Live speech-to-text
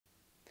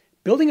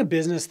Building a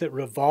business that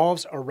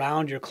revolves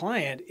around your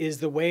client is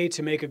the way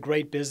to make a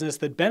great business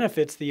that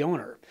benefits the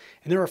owner.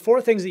 And there are 4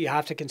 things that you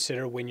have to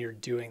consider when you're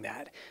doing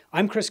that.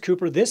 I'm Chris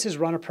Cooper. This is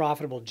Run a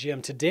Profitable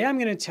Gym. Today I'm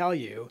going to tell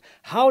you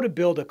how to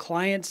build a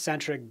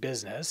client-centric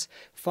business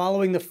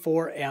following the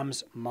 4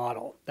 M's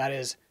model. That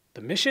is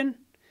the mission,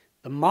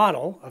 the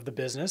model of the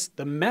business,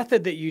 the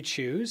method that you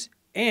choose,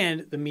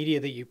 and the media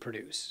that you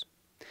produce.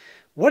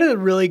 What do the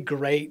really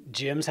great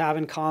gyms have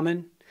in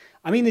common?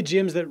 I mean the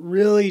gyms that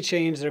really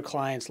change their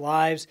clients'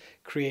 lives,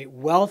 create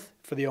wealth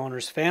for the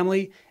owner's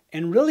family,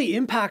 and really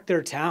impact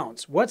their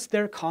towns. What's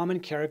their common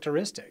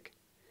characteristic?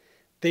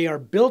 They are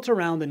built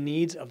around the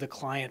needs of the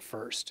client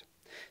first.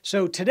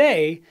 So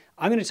today,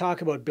 I'm going to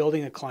talk about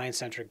building a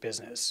client-centric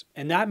business,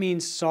 and that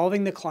means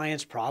solving the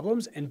client's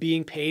problems and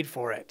being paid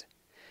for it.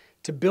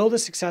 To build a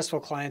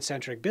successful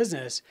client-centric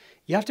business,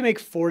 you have to make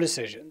 4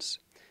 decisions: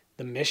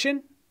 the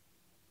mission,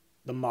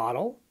 the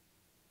model,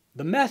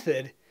 the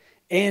method,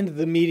 and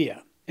the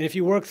media. And if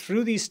you work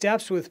through these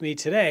steps with me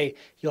today,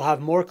 you'll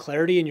have more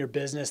clarity in your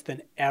business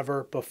than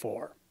ever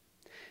before.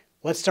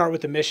 Let's start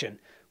with the mission.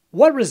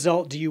 What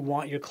result do you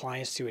want your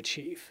clients to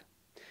achieve?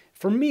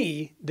 For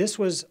me, this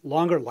was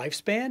longer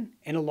lifespan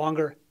and a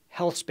longer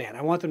health span.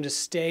 I want them to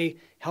stay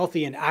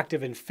healthy and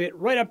active and fit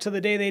right up to the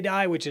day they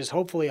die, which is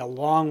hopefully a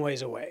long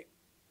ways away.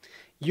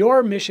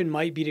 Your mission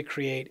might be to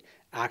create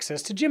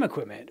access to gym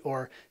equipment,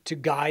 or to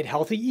guide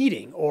healthy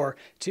eating, or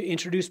to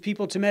introduce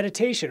people to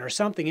meditation or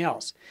something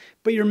else.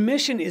 But your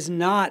mission is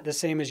not the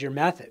same as your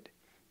method.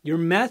 Your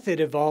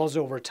method evolves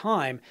over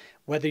time,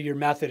 whether your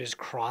method is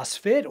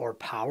CrossFit or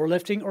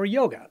powerlifting or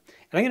yoga.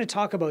 And I'm going to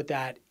talk about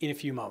that in a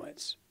few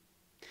moments.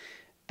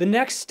 The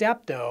next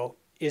step, though,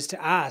 is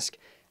to ask,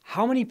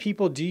 how many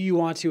people do you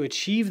want to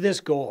achieve this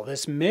goal,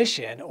 this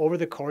mission, over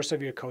the course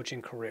of your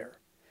coaching career?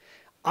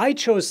 I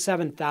chose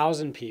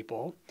 7,000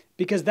 people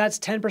because that's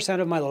 10%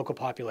 of my local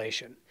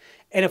population.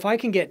 And if I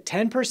can get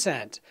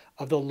 10%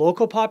 of the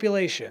local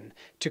population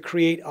to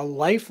create a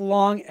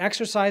lifelong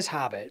exercise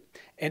habit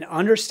and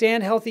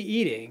understand healthy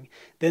eating,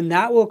 then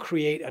that will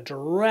create a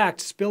direct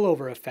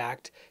spillover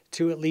effect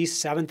to at least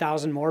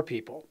 7,000 more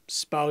people,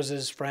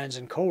 spouses, friends,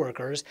 and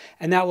coworkers,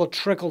 and that will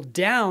trickle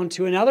down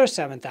to another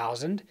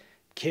 7,000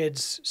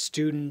 kids,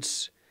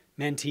 students,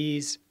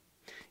 mentees.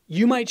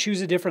 You might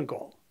choose a different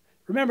goal.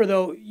 Remember,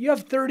 though, you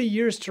have 30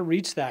 years to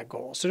reach that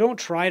goal, so don't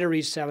try to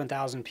reach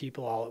 7,000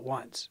 people all at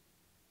once.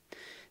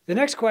 The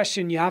next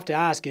question you have to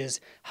ask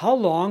is, how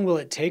long will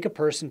it take a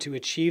person to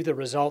achieve the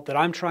result that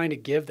I'm trying to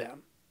give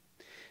them?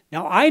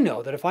 Now, I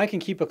know that if I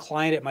can keep a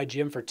client at my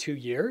gym for 2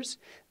 years,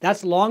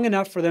 that's long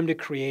enough for them to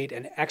create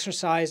an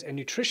exercise and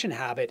nutrition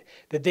habit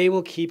that they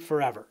will keep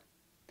forever.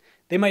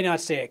 They might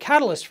not stay at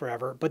Catalyst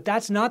forever, but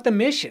that's not the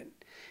mission.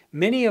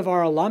 Many of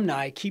our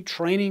alumni keep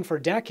training for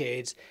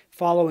decades,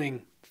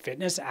 following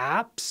fitness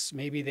apps,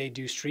 maybe they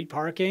do street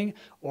parking,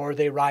 or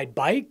they ride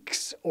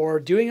bikes, or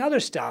doing other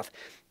stuff.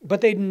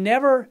 But they'd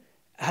never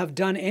have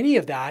done any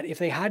of that if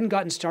they hadn't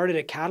gotten started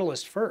at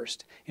Catalyst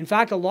first. In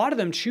fact, a lot of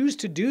them choose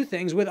to do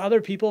things with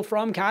other people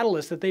from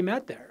Catalyst that they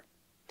met there.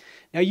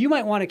 Now, you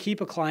might want to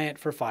keep a client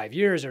for 5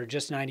 years or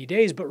just 90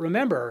 days, but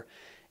remember,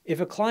 if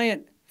a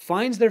client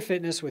finds their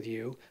fitness with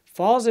you,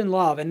 falls in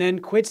love, and then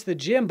quits the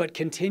gym but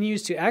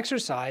continues to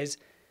exercise,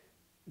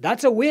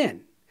 that's a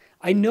win.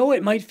 I know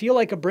it might feel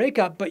like a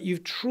breakup, but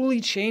you've truly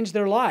changed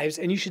their lives,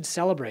 and you should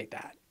celebrate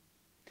that.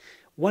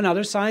 One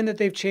other sign that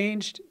they've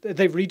changed, that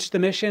they've reached the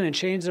mission and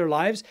changed their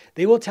lives,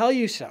 they will tell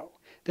you so.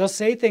 They'll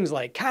say things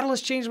like,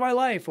 "Catalyst changed my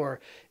life,"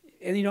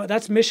 and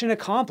that's mission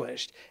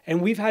accomplished.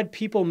 And we've had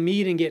people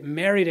meet and get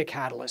married at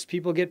Catalyst,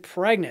 people get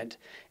pregnant,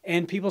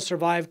 and people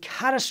survive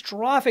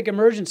catastrophic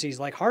emergencies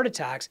like heart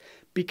attacks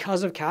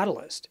because of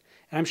Catalyst.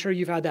 And I'm sure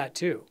you've had that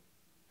too.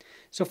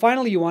 So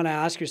finally, you want to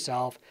ask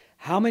yourself,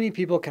 how many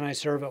people can I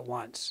serve at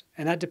once?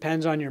 And that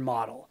depends on your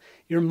model.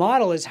 Your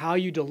model is how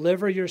you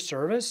deliver your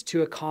service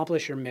to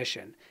accomplish your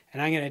mission.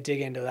 And I'm going to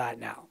dig into that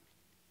now.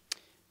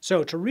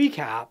 So to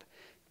recap,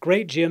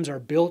 great gyms are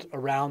built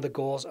around the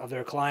goals of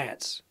their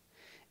clients.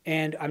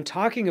 And I'm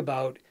talking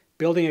about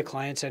building a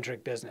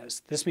client-centric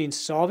business. This means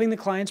solving the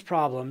client's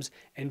problems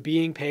and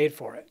being paid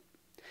for it.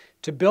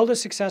 To build a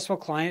successful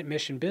client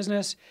mission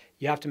business,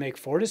 you have to make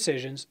 4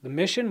 decisions: the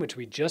mission, which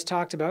we just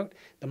talked about,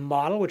 the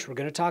model, which we're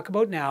going to talk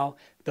about now,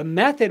 the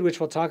method, which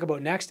we'll talk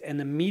about next, and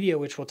the media,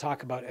 which we'll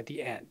talk about at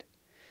the end.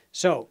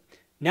 So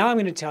now I'm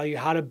going to tell you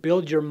how to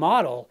build your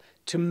model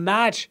to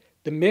match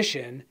the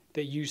mission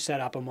that you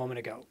set up a moment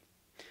ago.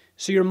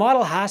 So your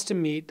model has to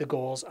meet the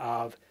goals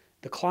of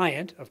the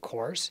client, of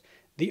course,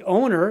 the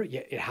owner,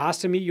 it has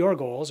to meet your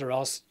goals or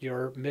else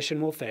your mission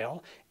will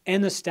fail,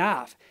 and the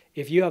staff.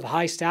 If you have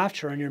high staff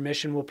churn, your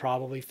mission will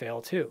probably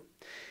fail too.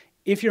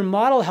 If your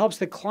model helps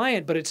the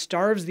client but it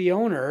starves the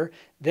owner,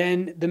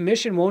 then the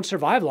mission won't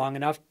survive long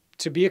enough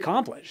to be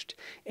accomplished.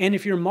 And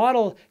if your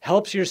model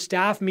helps your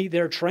staff meet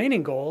their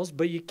training goals,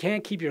 but you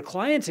can't keep your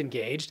clients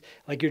engaged,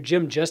 like your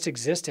gym just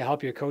exists to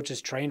help your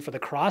coaches train for the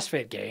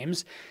CrossFit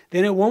Games,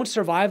 then it won't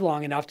survive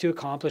long enough to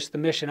accomplish the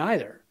mission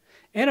either.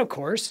 And of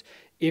course,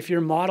 If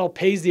your model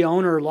pays the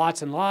owner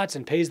lots and lots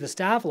and pays the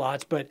staff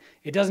lots, but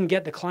it doesn't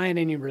get the client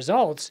any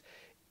results,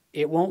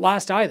 it won't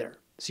last either.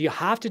 So you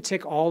have to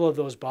tick all of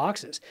those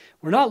boxes.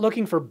 We're not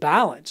looking for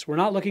balance. We're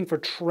not looking for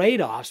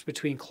trade-offs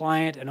between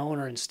client and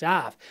owner and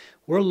staff.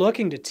 We're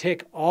looking to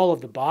tick all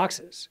of the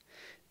boxes.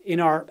 In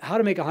our How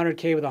to Make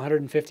 100K with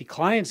 150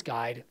 Clients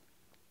guide,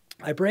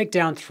 I break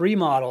down 3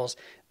 models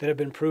that have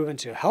been proven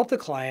to help the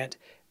client,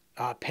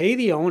 pay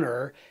the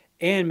owner,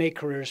 and make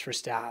careers for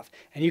staff.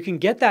 And you can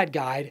get that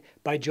guide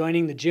by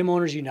joining the Gym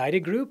Owners United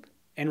group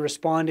and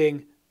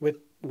responding with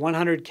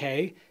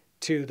 100K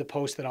to the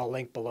post that I'll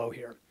link below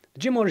here. The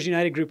Gym Owners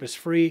United group is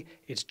free.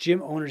 It's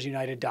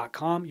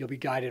gymownersunited.com. You'll be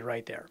guided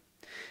right there.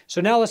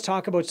 So now let's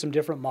talk about some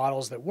different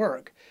models that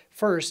work.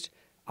 First,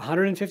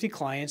 150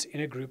 clients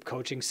in a group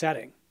coaching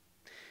setting.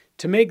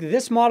 To make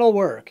this model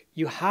work,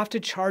 you have to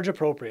charge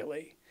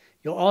appropriately.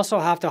 You'll also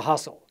have to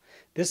hustle.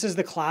 This is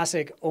the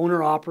classic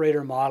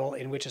owner-operator model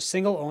in which a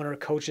single owner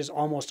coaches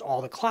almost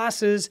all the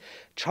classes,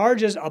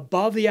 charges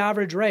above the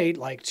average rate,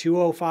 like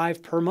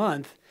 $205 per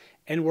month,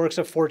 and works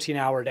a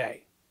 14-hour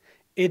day.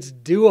 It's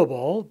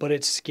doable, but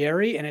it's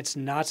scary and it's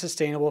not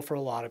sustainable for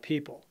a lot of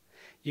people.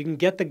 You can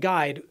get the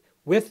guide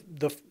with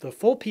the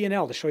full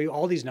P&L to show you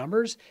all these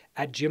numbers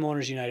at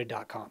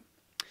gymownersunited.com.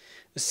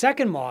 The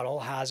second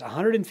model has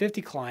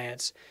 150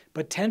 clients,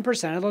 but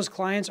 10% of those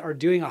clients are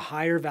doing a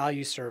higher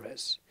value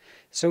service.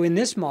 So in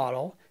this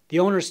model, the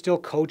owner is still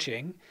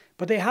coaching,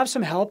 but they have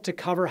some help to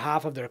cover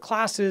half of their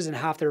classes and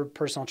half their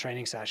personal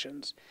training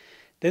sessions.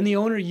 Then the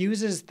owner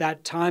uses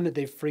that time that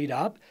they've freed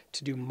up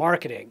to do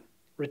marketing,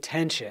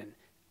 retention,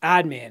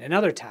 admin, and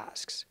other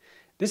tasks.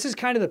 This is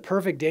kind of the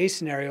perfect day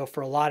scenario for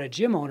a lot of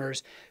gym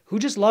owners who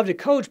just love to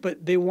coach,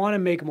 but they want to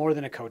make more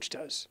than a coach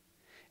does.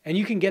 And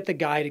you can get the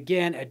guide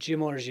again at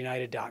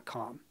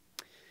gymownersunited.com.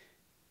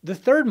 The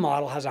third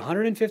model has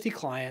 150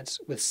 clients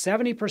with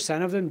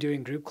 70% of them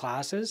doing group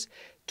classes,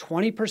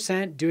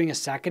 20% doing a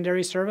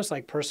secondary service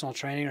like personal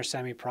training or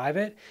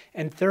semi-private,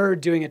 and third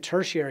doing a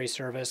tertiary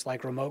service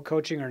like remote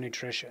coaching or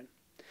nutrition.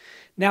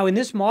 Now, in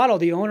this model,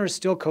 the owner is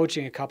still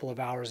coaching a couple of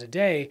hours a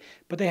day,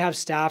 but they have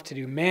staff to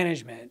do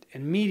management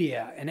and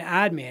media and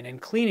admin and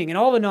cleaning and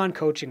all the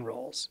non-coaching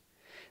roles.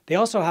 They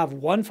also have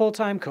 1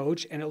 full-time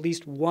coach and at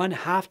least 1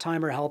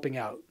 half-timer helping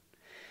out.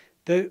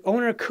 The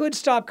owner could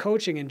stop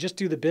coaching and just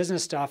do the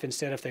business stuff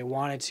instead if they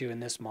wanted to in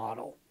this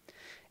model.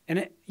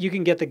 And you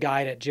can get the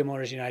guide at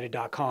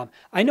gymownersunited.com.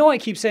 I know I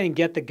keep saying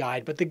get the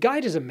guide, but the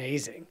guide is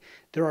amazing.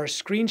 There are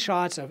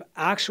screenshots of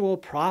actual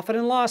profit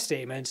and loss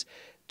statements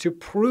to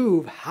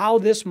prove how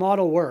this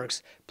model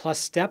works, plus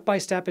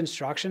step-by-step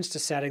instructions to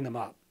setting them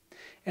up.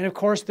 And of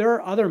course, there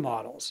are other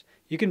models.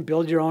 You can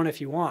build your own if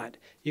you want.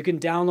 You can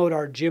download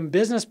our gym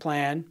business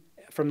plan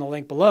from the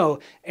link below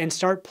and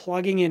start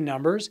plugging in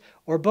numbers,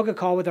 or book a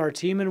call with our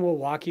team and we'll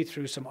walk you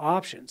through some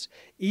options.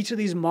 Each of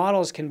these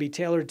models can be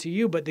tailored to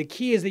you, but the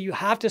key is that you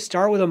have to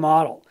start with a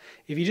model.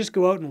 If you just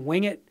go out and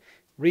wing it,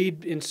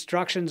 read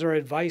instructions or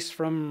advice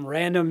from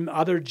random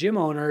other gym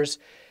owners,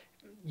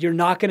 you're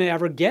not going to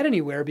ever get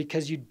anywhere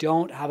because you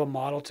don't have a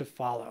model to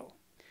follow.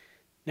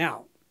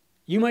 Now,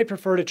 you might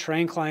prefer to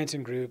train clients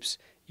in groups.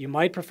 You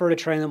might prefer to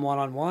train them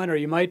one-on-one, or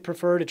you might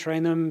prefer to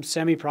train them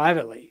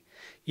semi-privately.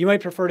 You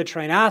might prefer to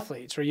train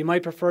athletes, or you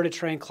might prefer to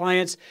train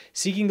clients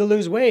seeking to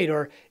lose weight,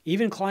 or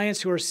even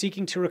clients who are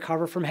seeking to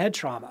recover from head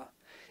trauma.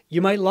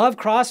 You might love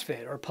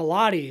CrossFit or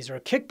Pilates or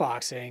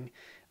kickboxing,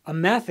 a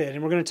method,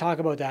 and we're going to talk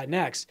about that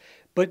next.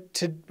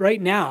 But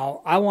right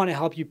now, I want to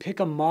help you pick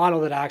a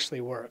model that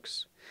actually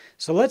works.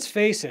 So let's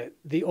face it,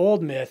 the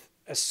old myth,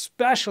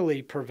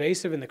 especially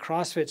pervasive in the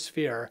CrossFit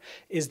sphere,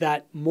 is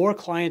that more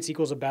clients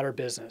equals a better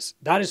business.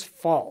 That is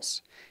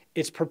false.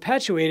 It's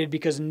perpetuated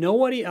because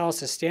nobody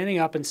else is standing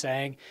up and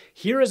saying,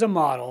 here is a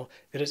model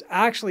that is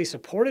actually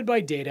supported by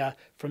data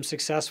from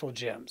successful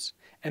gyms.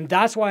 And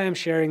that's why I'm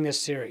sharing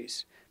this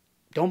series.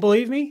 Don't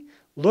believe me?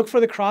 Look for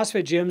the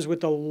CrossFit gyms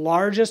with the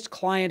largest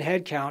client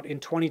headcount in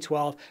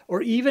 2012,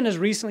 or even as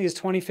recently as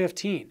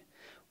 2015.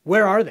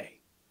 Where are they?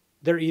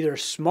 They're either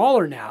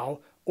smaller now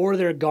or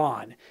they're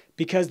gone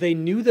because they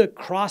knew the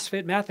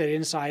CrossFit method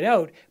inside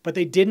out, but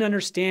they didn't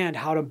understand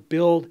how to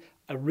build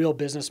a real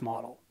business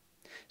model.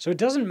 So it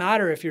doesn't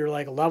matter if you're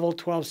like level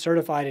 12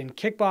 certified in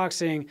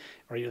kickboxing,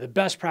 or you're the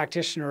best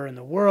practitioner in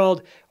the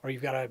world, or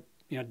you've got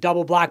a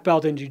double black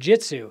belt in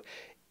jiu-jitsu.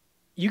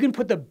 You can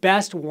put the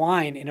best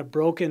wine in a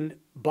broken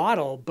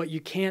bottle, but you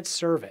can't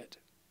serve it.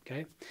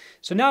 Okay?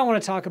 So now I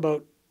want to talk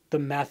about the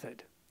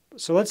method.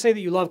 So let's say that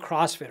you love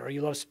CrossFit, or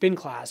you love spin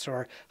class,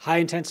 or high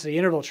intensity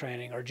interval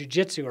training, or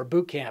jiu-jitsu, or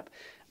boot camp.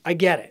 I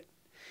get it.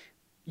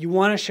 You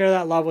want to share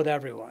that love with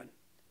everyone.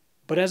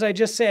 But as I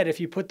just said, if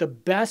you put the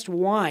best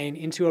wine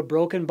into a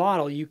broken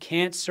bottle, you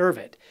can't serve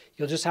it.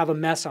 You'll just have a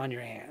mess on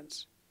your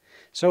hands.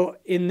 So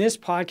in this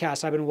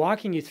podcast, I've been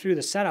walking you through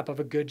the setup of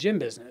a good gym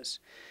business.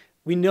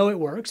 We know it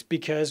works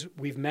because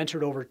we've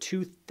mentored over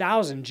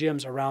 2,000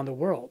 gyms around the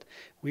world.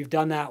 We've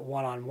done that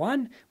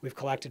one-on-one. We've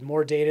collected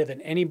more data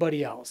than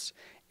anybody else.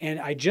 And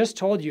I just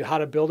told you how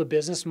to build a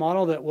business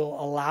model that will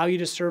allow you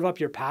to serve up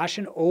your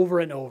passion over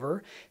and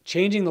over,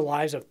 changing the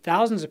lives of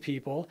thousands of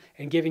people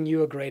and giving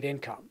you a great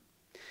income.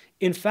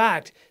 In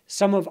fact,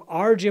 some of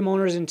our gym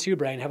owners in Two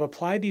Brain have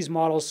applied these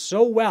models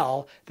so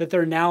well that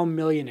they're now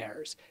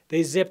millionaires.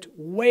 They zipped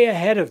way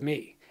ahead of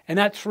me. And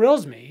that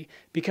thrills me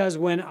because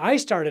when I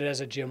started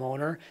as a gym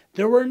owner,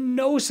 there were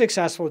no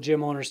successful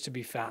gym owners to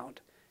be found.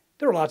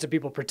 There were lots of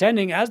people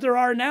pretending, as there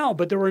are now,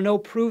 but there were no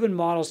proven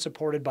models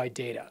supported by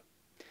data.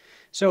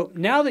 So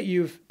now that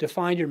you've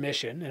defined your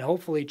mission and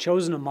hopefully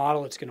chosen a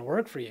model that's going to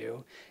work for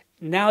you,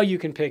 now you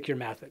can pick your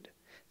method.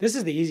 This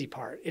is the easy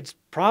part. It's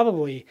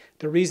probably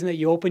the reason that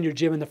you opened your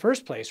gym in the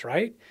first place,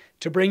 right?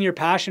 To bring your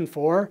passion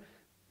for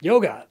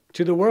yoga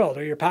to the world,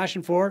 or your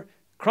passion for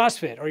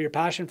CrossFit, or your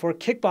passion for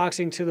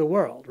kickboxing to the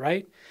world,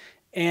 right?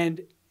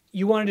 And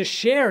you wanted to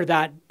share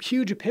that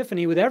huge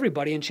epiphany with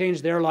everybody and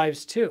change their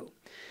lives too.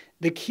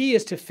 The key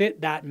is to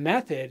fit that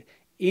method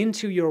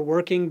into your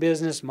working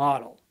business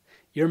model.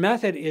 Your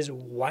method is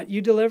what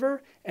you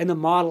deliver, and the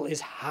model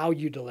is how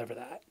you deliver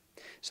that.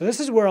 So this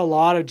is where a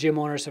lot of gym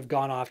owners have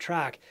gone off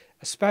track,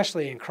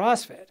 especially in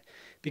CrossFit,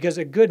 because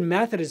a good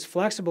method is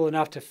flexible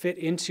enough to fit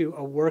into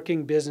a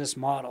working business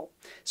model.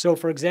 So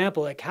for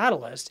example, at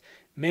Catalyst,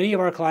 many of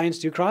our clients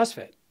do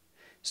CrossFit.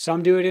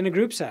 Some do it in a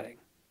group setting.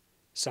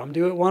 Some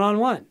do it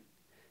one-on-one.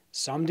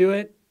 Some do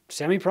it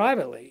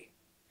semi-privately,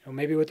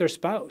 maybe with their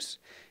spouse.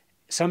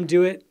 Some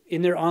do it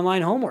in their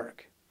online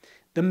homework.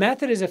 The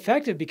method is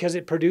effective because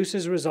it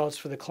produces results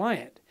for the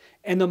client.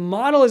 And the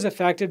model is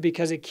effective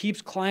because it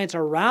keeps clients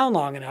around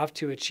long enough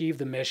to achieve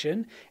the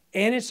mission,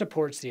 and it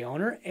supports the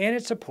owner, and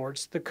it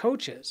supports the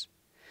coaches.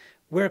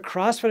 Where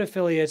CrossFit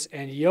affiliates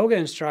and yoga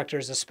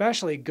instructors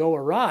especially go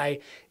awry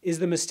is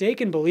the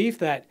mistaken belief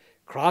that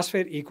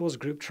CrossFit equals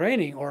group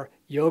training or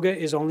yoga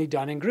is only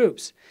done in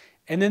groups.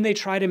 And then they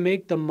try to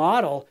make the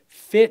model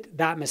fit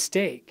that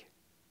mistake.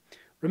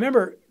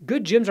 Remember,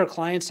 good gyms are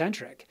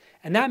client-centric,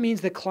 and that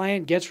means the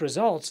client gets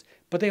results,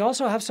 but they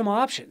also have some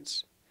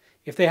options.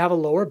 If they have a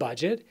lower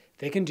budget,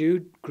 they can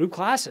do group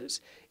classes.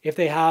 If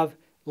they have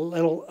a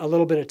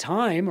little bit of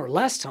time or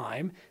less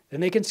time,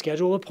 then they can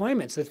schedule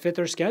appointments that fit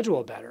their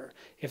schedule better.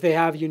 If they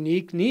have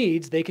unique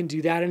needs, they can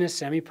do that in a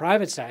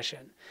semi-private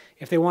session.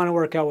 If they want to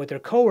work out with their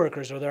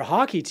coworkers or their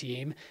hockey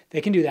team,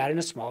 they can do that in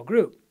a small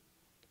group.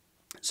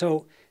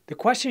 So the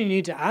question you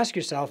need to ask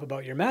yourself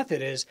about your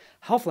method is,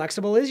 how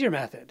flexible is your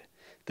method?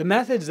 The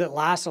methods that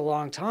last a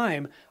long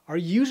time are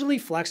usually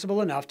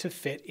flexible enough to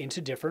fit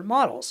into different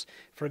models.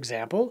 For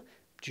example,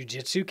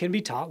 jiu-jitsu can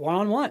be taught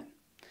one-on-one.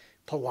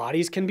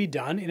 Pilates can be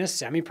done in a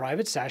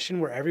semi-private session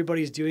where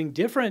everybody's doing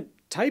different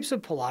types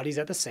of Pilates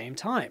at the same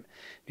time.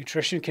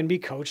 Nutrition can be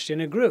coached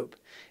in a group.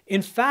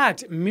 In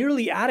fact,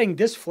 merely adding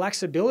this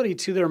flexibility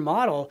to their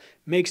model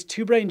makes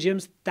Two Brain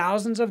gyms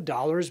thousands of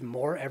dollars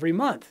more every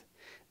month.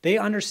 They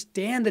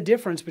understand the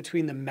difference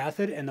between the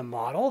method and the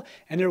model,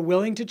 and they're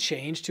willing to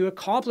change to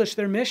accomplish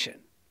their mission.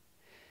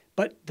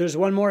 But there's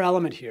one more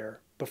element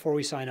here before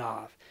we sign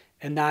off,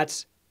 and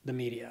that's the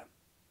media.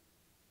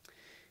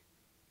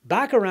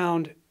 Back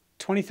around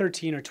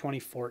 2013 or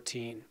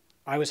 2014,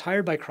 I was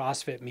hired by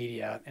CrossFit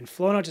Media and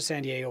flown out to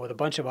San Diego with a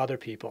bunch of other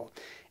people.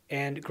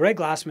 And Greg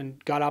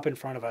Glassman got up in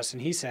front of us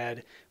and he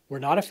said, "We're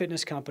not a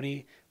fitness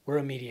company, we're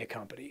a media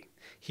company."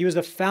 He was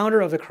the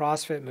founder of the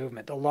CrossFit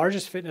movement, the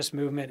largest fitness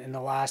movement in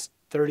the last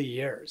 30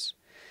 years.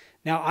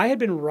 Now, I had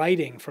been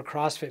writing for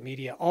CrossFit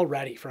Media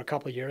already for a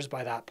couple of years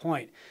by that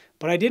point,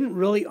 but I didn't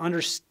really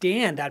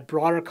understand that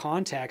broader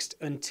context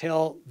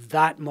until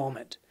that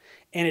moment.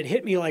 And it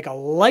hit me like a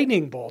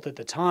lightning bolt at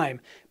the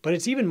time, but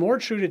it's even more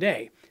true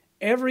today.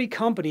 Every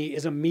company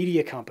is a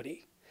media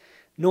company.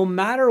 No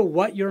matter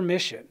what your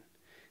mission,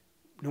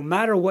 no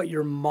matter what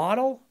your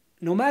model,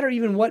 no matter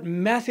even what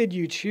method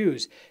you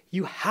choose,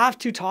 you have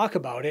to talk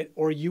about it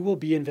or you will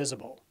be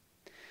invisible.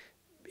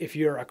 If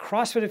you're a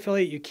CrossFit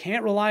affiliate, you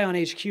can't rely on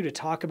HQ to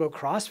talk about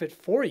CrossFit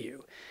for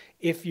you.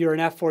 If you're an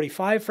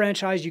F45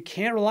 franchise, you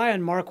can't rely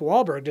on Mark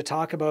Wahlberg to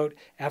talk about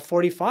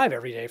F45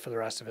 every day for the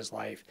rest of his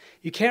life.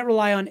 You can't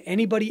rely on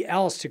anybody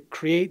else to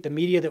create the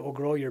media that will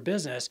grow your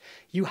business.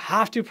 You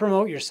have to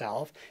promote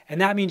yourself, and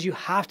that means you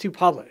have to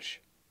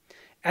publish.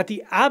 At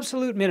the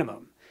absolute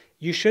minimum,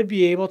 you should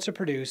be able to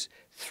produce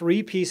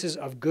 3 pieces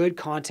of good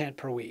content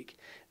per week.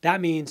 That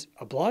means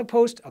a blog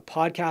post, a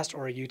podcast,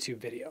 or a YouTube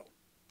video.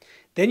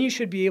 Then you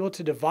should be able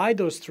to divide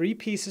those 3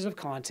 pieces of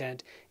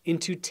content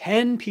into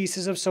 10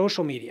 pieces of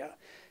social media: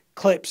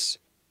 clips,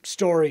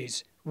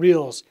 stories,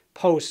 reels,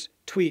 posts,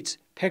 tweets,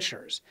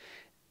 pictures.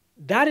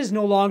 That is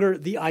no longer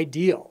the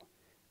ideal.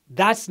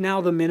 That's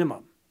now the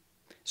minimum.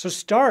 So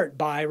start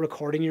by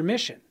recording your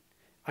mission.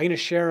 I'm going to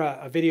share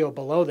a video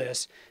below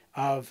this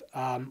of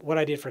what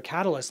I did for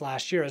Catalyst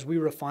last year as we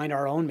refined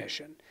our own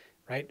mission.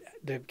 Right?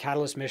 The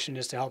Catalyst mission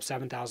is to help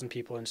 7,000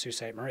 people in Sault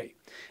Ste. Marie.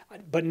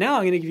 But now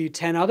I'm going to give you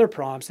 10 other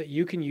prompts that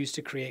you can use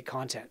to create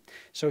content.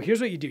 So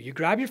here's what you do. You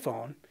grab your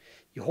phone,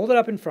 you hold it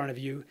up in front of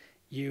you,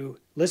 you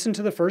listen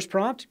to the first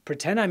prompt,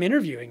 pretend I'm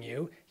interviewing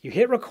you, you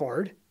hit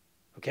record,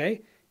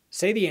 okay?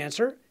 Say the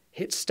answer,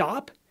 hit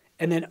stop,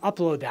 and then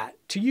upload that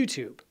to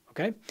YouTube,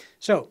 okay?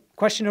 So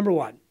question number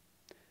 1,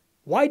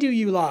 why do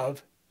you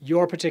love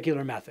your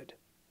particular method?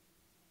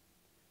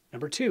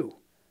 Number 2,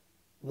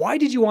 why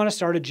did you want to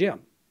start a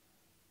gym?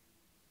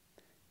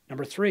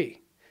 Number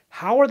 3,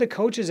 how are the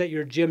coaches at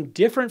your gym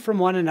different from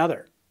one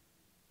another?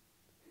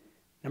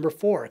 Number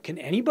 4, can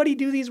anybody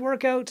do these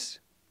workouts?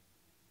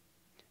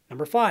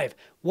 Number 5,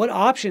 what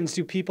options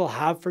do people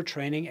have for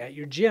training at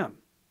your gym?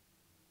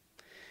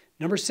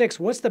 Number 6,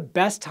 what's the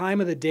best time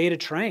of the day to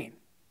train?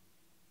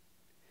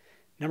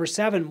 Number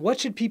 7, what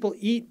should people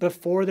eat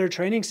before their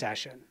training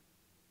session?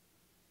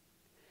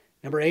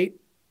 Number 8,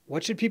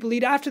 what should people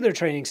eat after their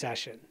training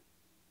session?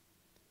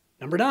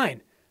 Number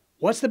 9,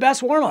 what's the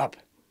best warm-up?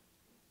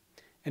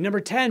 And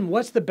number 10,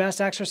 what's the best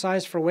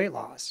exercise for weight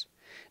loss?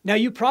 Now,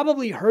 you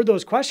probably heard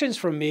those questions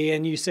from me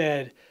and you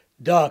said,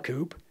 duh,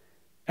 Coop.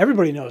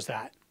 Everybody knows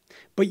that.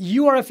 But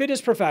you are a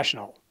fitness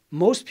professional.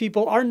 Most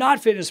people are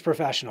not fitness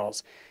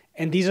professionals.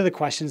 And these are the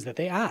questions that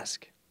they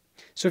ask.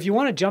 So if you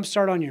want to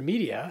jumpstart on your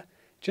media,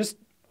 just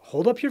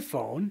hold up your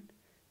phone,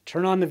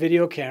 turn on the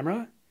video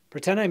camera,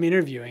 pretend I'm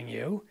interviewing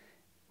you,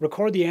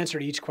 record the answer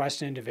to each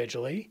question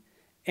individually,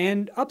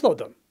 and upload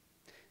them.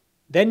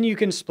 Then you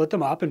can split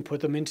them up and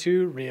put them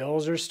into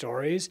reels or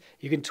stories.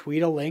 You can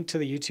tweet a link to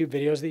the YouTube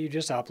videos that you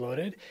just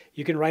uploaded.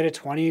 You can write a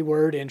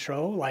 20-word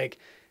intro like,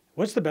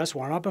 what's the best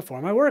warm-up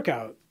before my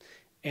workout?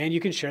 And you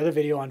can share the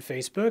video on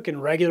Facebook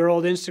and regular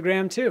old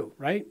Instagram too,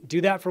 right? Do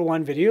that for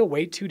one video,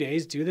 wait 2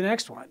 days, do the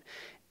next one.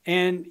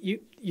 And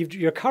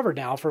you're covered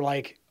now for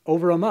like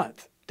over a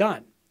month,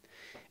 done.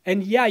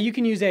 And yeah, you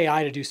can use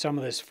AI to do some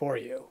of this for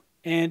you.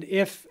 And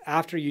if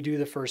after you do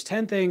the first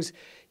 10 things,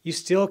 you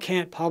still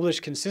can't publish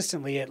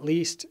consistently, at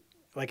least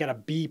like at a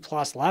B+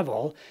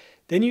 level,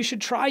 then you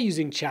should try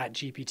using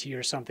ChatGPT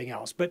or something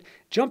else. But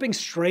jumping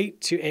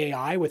straight to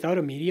AI without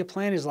a media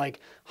plan is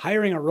like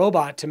hiring a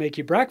robot to make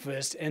you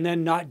breakfast and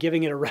then not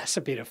giving it a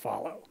recipe to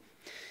follow.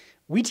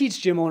 We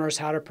teach gym owners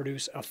how to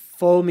produce a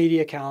full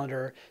media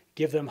calendar,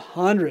 give them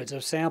hundreds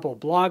of sample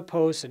blog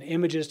posts and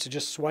images to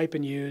just swipe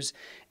and use,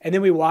 and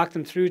then we walk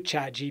them through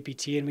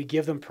ChatGPT and we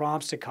give them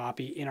prompts to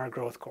copy in our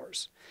growth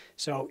course.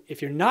 So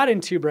if you're not in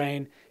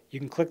TwoBrain, you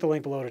can click the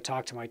link below to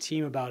talk to my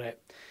team about it.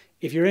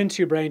 If you're in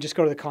TwoBrain, just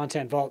go to the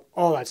Content Vault.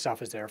 All that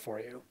stuff is there for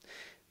you.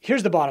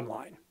 Here's the bottom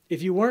line.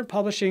 If you weren't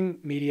publishing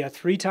media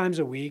 3 times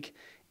a week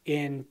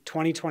in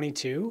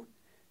 2022,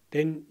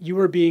 then you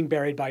were being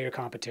buried by your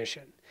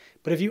competition.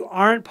 But if you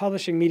aren't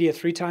publishing media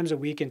 3 times a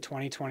week in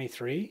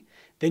 2023,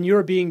 then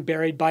you're being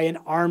buried by an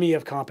army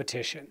of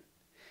competition.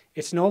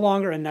 It's no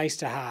longer a nice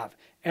to have.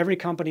 Every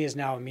company is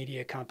now a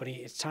media company.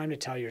 It's time to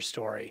tell your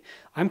story.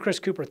 I'm Chris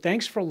Cooper.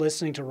 Thanks for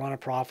listening to Run a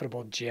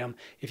Profitable Gym.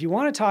 If you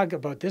want to talk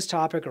about this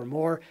topic or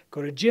more,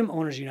 go to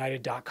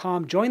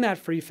gymownersunited.com, join that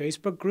free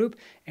Facebook group,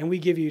 and we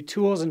give you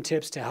tools and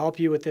tips to help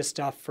you with this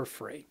stuff for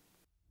free.